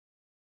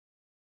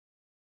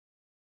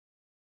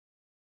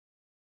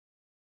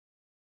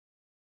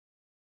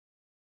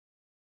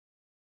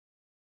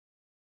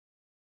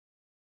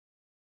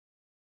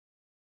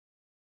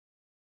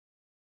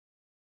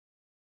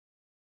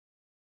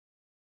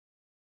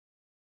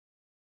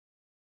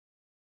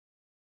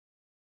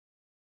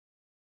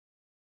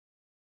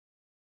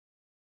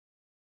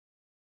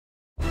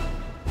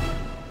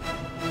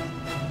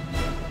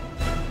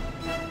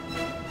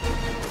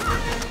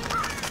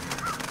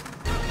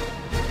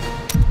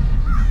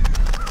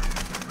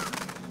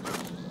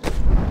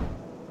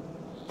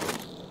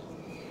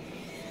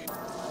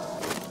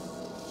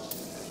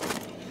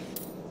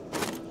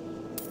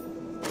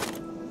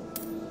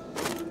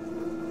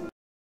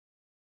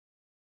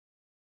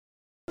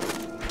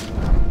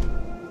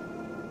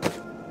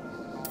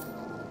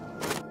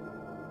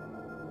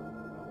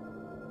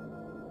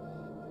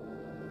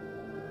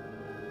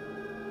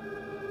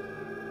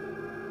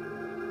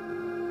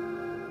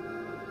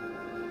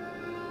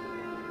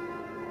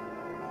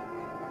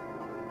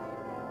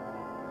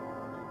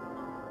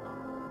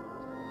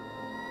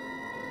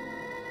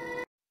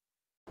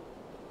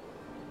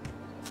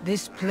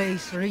This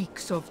place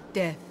reeks of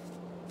death.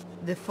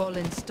 The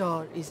fallen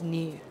star is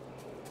near.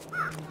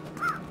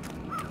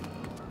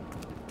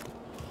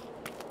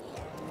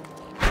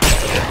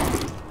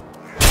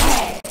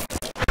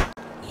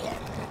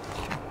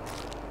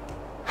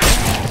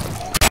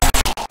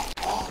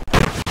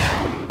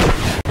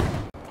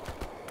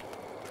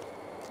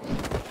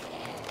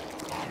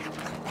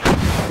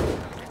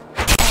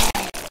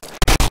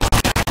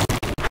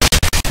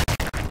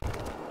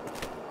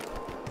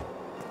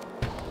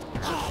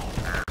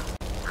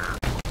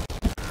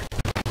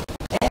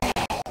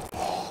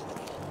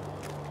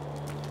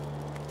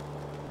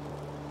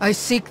 I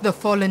seek the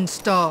fallen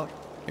star.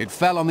 It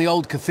fell on the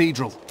old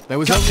cathedral. There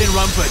was only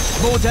Rumford.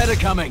 More dead are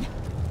coming.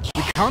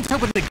 We can't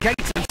open the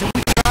gates until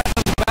we drive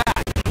them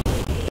back.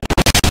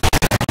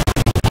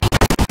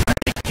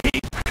 They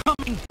keep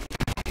coming.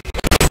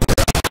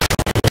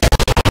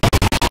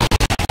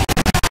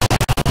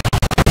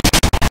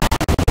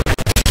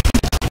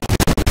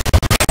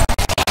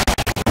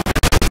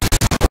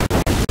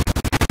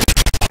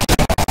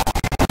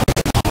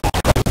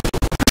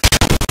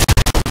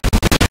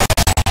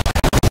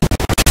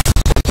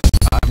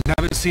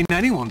 Never seen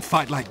anyone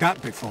fight like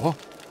that before.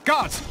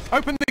 Guards,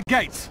 open the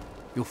gates!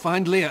 You'll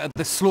find Leah at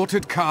the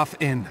Slaughtered Calf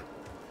Inn.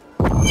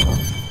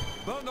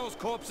 Burn those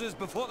corpses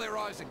before they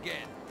rise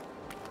again.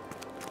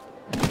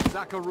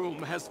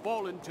 Zakharum has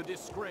fallen to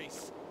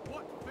disgrace.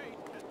 What fate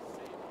can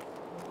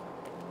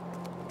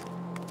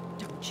save?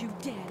 Don't you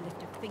dare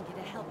lift a finger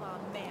to help our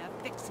mayor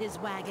fix his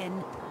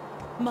wagon.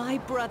 My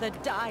brother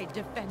died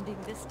defending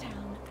this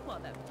town, while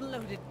that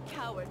bloated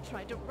coward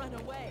tried to run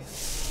away.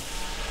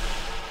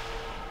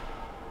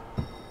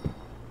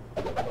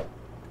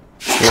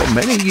 For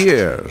many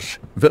years,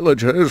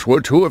 villagers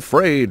were too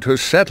afraid to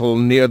settle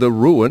near the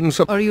ruins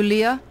of... Are you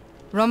Leah?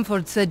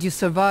 Rumford said you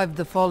survived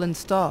the fallen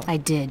star. I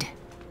did.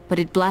 But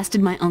it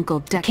blasted my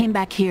uncle. Came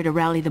back here to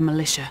rally the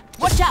militia.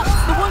 Watch out!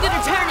 The wounded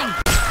are turning!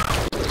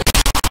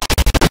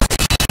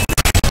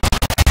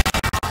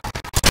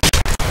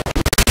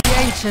 The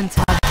ancients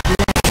have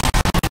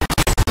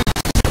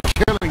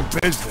Killing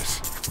business.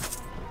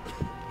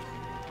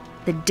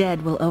 The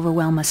dead will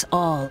overwhelm us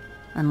all,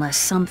 unless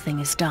something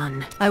is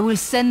done. I will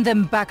send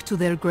them back to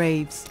their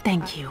graves.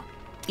 Thank you.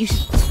 We've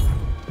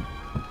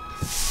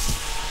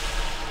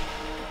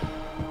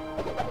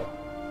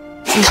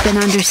been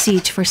under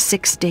siege for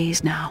 6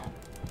 days now.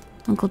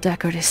 Uncle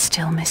Deckard is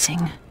still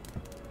missing.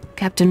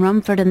 Captain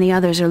Rumford and the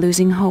others are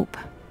losing hope.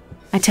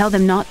 I tell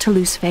them not to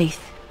lose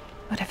faith,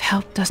 but if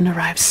help doesn't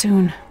arrive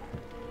soon...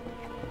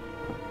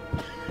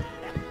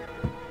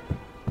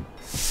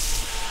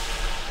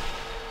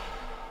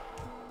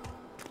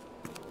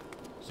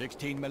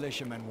 16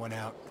 militiamen went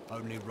out.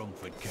 Only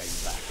Rumford came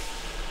back.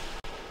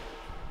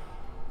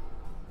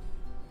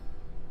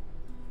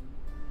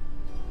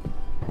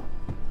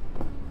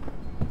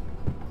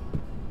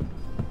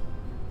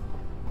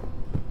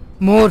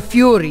 more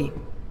fury.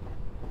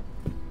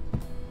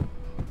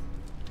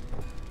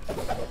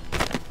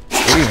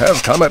 We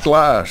have come at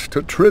last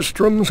to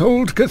Tristram's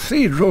old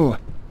cathedral.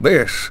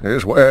 This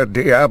is where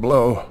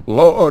Diablo,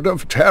 Lord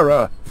of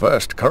Terror,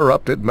 first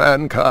corrupted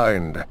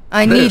mankind.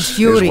 I need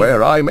fury. This is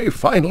where I may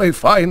finally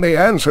find the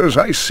answers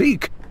I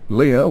seek.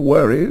 Leah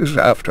worries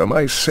after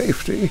my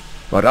safety,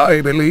 but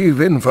I believe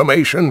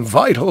information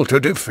vital to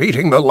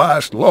defeating the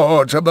last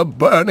lords of the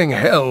burning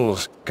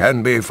hells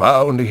can be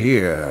found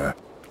here.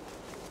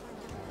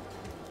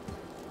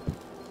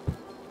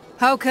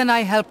 How can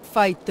I help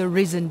fight the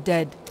risen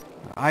dead?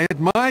 I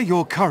admire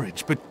your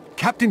courage, but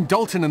Captain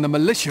Dalton and the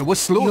militia were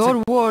slaughtered.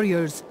 Your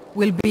warriors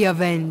will be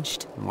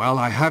avenged. Well,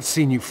 I have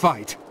seen you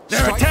fight.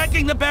 They're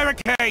attacking the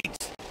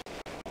barricades!